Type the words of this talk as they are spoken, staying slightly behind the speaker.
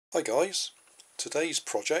Hi guys, today's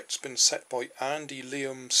project's been set by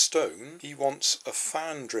AndyLiamStone. He wants a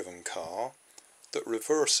fan driven car that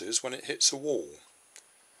reverses when it hits a wall.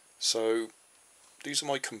 So these are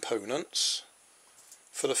my components.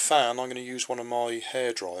 For the fan I'm going to use one of my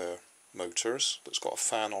hairdryer motors that's got a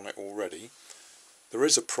fan on it already. There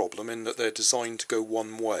is a problem in that they're designed to go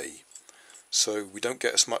one way, so we don't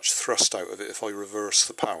get as much thrust out of it if I reverse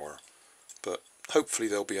the power, but hopefully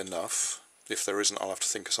there'll be enough. If there isn't, I'll have to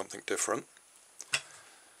think of something different. I'm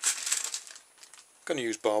going to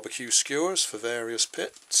use barbecue skewers for various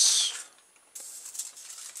bits.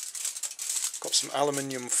 Got some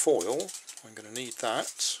aluminium foil, I'm going to need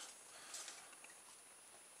that.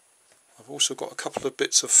 I've also got a couple of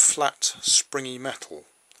bits of flat springy metal,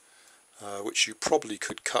 which you probably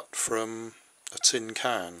could cut from a tin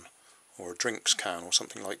can or a drinks can or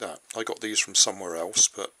something like that. I got these from somewhere else,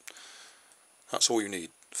 but that's all you need.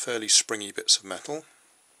 Fairly springy bits of metal.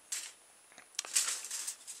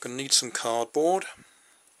 Going to need some cardboard,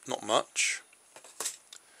 not much.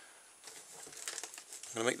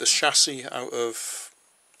 I'm going to make the chassis out of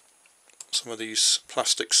some of these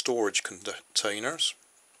plastic storage containers.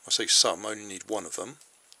 I say some, I only need one of them.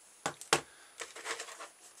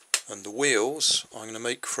 And the wheels I'm going to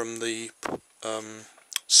make from the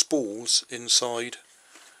spools inside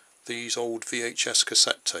these old VHS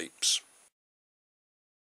cassette tapes.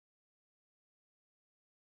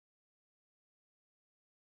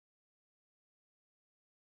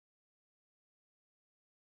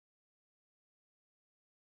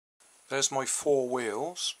 There's my 4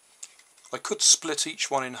 wheels. I could split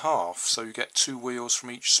each one in half so you get 2 wheels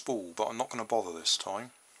from each spool, but I'm not going to bother this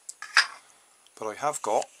time. But I have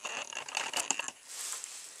got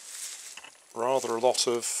rather a lot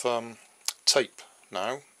of tape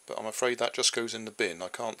now, but I'm afraid that just goes in the bin. I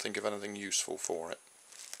can't think of anything useful for it.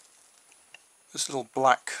 This little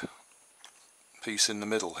black piece in the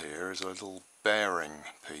middle here is a little bearing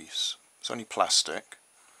piece. It's only plastic.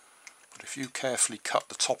 But if you carefully cut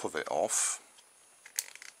the top of it off,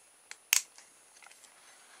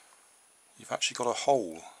 you've actually got a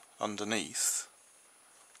hole underneath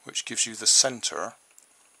which gives you the centre,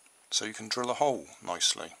 so you can drill a hole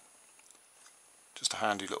nicely. Just a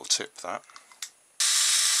handy little tip, that.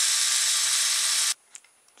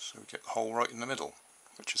 So we get the hole right in the middle,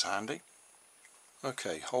 which is handy.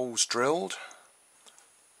 Okay, holes drilled.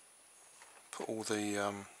 Put all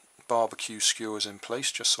the barbecue skewers in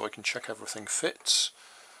place just so I can check everything fits.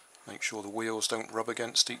 Make sure the wheels don't rub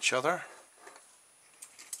against each other.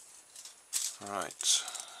 Right,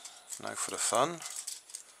 now for the fun.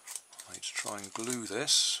 I need to try and glue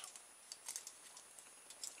this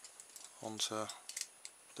onto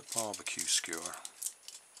the barbecue skewer.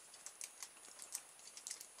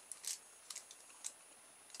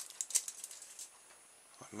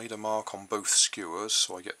 I've made a mark on both skewers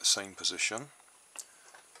so I get the same position.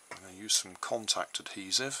 I'm going to use some contact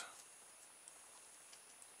adhesive.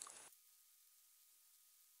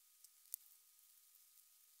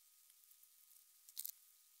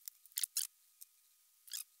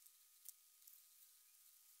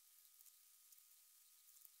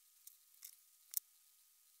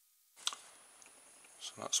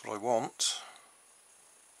 So that's what I want.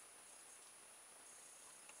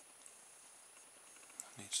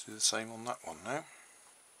 I need to do the same on that one now.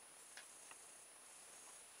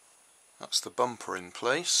 That's the bumper in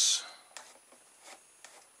place.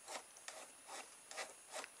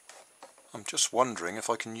 I'm just wondering if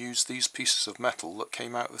I can use these pieces of metal that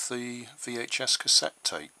came out of the VHS cassette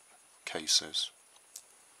tape cases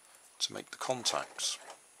to make the contacts.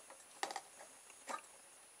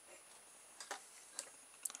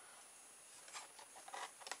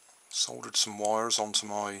 Soldered some wires onto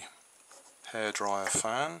my hairdryer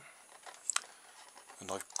fan,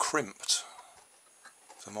 and I've crimped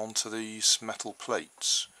them onto these metal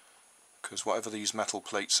plates, because whatever these metal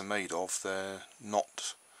plates are made of, they're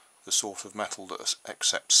not the sort of metal that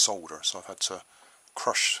accepts solder, so I've had to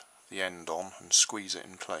crush the end on and squeeze it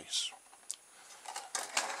in place.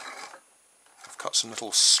 I've cut some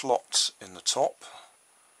little slots in the top,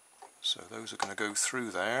 so those are going to go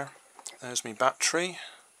through there. There's my battery.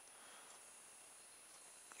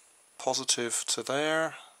 Positive to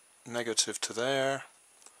there, negative to there,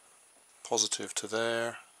 positive to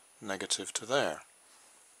there, negative to there.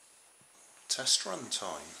 Test run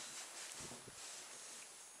time.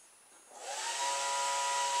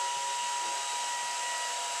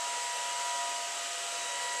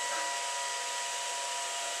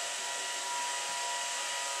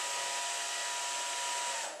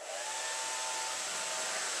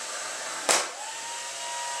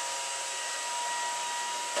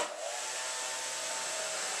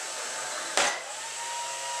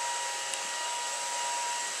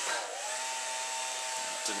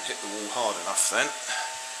 didn't hit the wall hard enough then.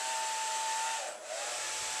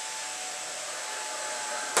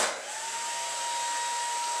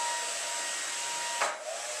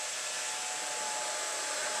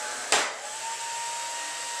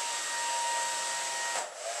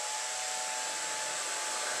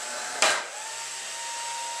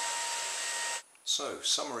 So,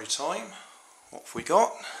 summary time. What have we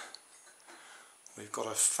got? We've got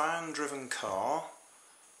a fan-driven car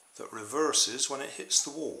that reverses when it hits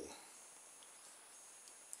the wall.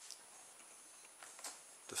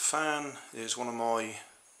 The fan is one of my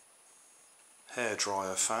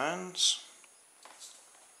hairdryer fans.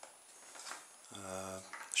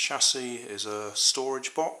 Chassis is a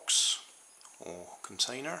storage box or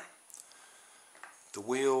container. The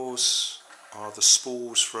wheels are the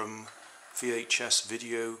spools from VHS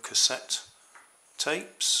video cassette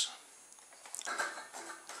tapes.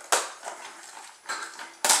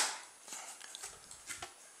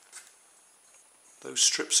 Those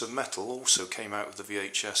strips of metal also came out of the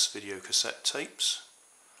VHS video cassette tapes,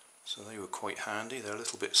 so they were quite handy. They're a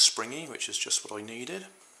little bit springy, which is just what I needed.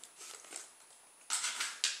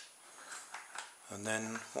 And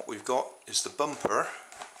then what we've got is the bumper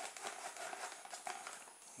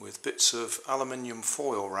with bits of aluminium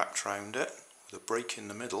foil wrapped around it with a break in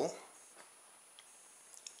the middle.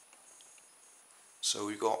 So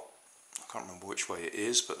we've got, I can't remember which way it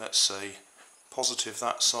is, but let's say positive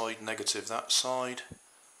that side, negative that side,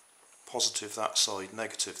 positive that side,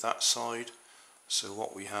 negative that side. So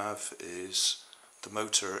what we have is the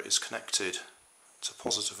motor is connected to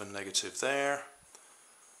positive and negative there.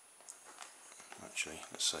 Actually,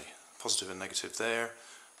 let's say positive and negative there.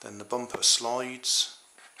 Then the bumper slides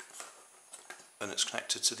and it's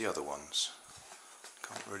connected to the other ones.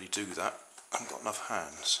 Can't really do that, I haven't got enough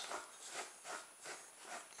hands.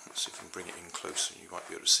 Let's see if we can bring it in closer, you might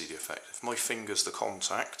be able to see the effect. If my finger's the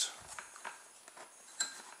contact,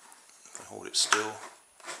 if I hold it still,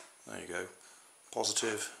 there you go,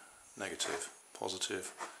 positive, negative,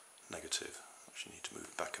 positive, negative. Actually need to move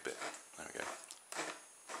it back a bit, there we go.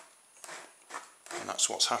 And that's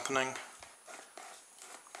what's happening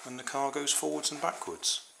when the car goes forwards and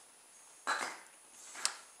backwards.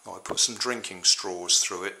 I put some drinking straws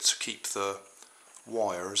through it to keep the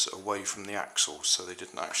wires away from the axles so they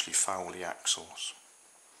didn't actually foul the axles.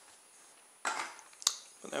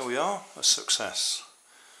 But there we are, a success.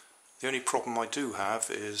 The only problem I do have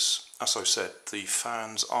is, as I said, the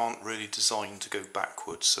fans aren't really designed to go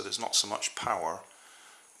backwards, so there's not so much power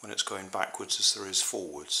when it's going backwards as there is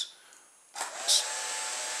forwards.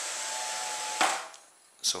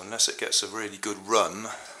 So unless it gets a really good run,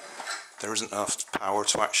 there isn't enough power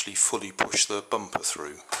to actually fully push the bumper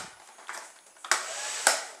through.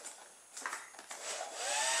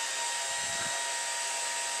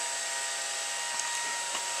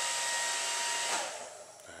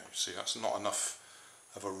 See, that's not enough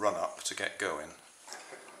of a run up to get going.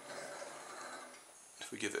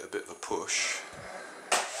 If we give it a bit of a push,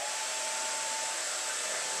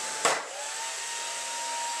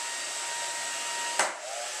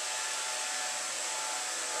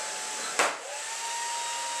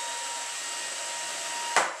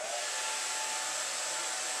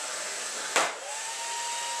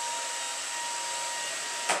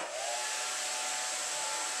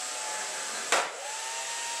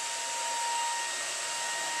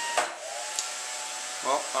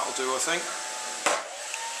 well, that'll do, I think.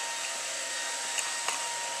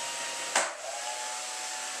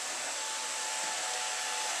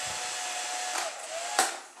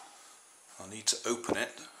 I need to open it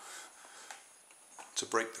to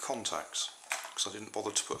break the contacts because I didn't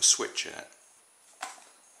bother to put a switch in it.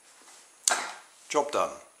 Job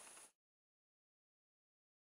done.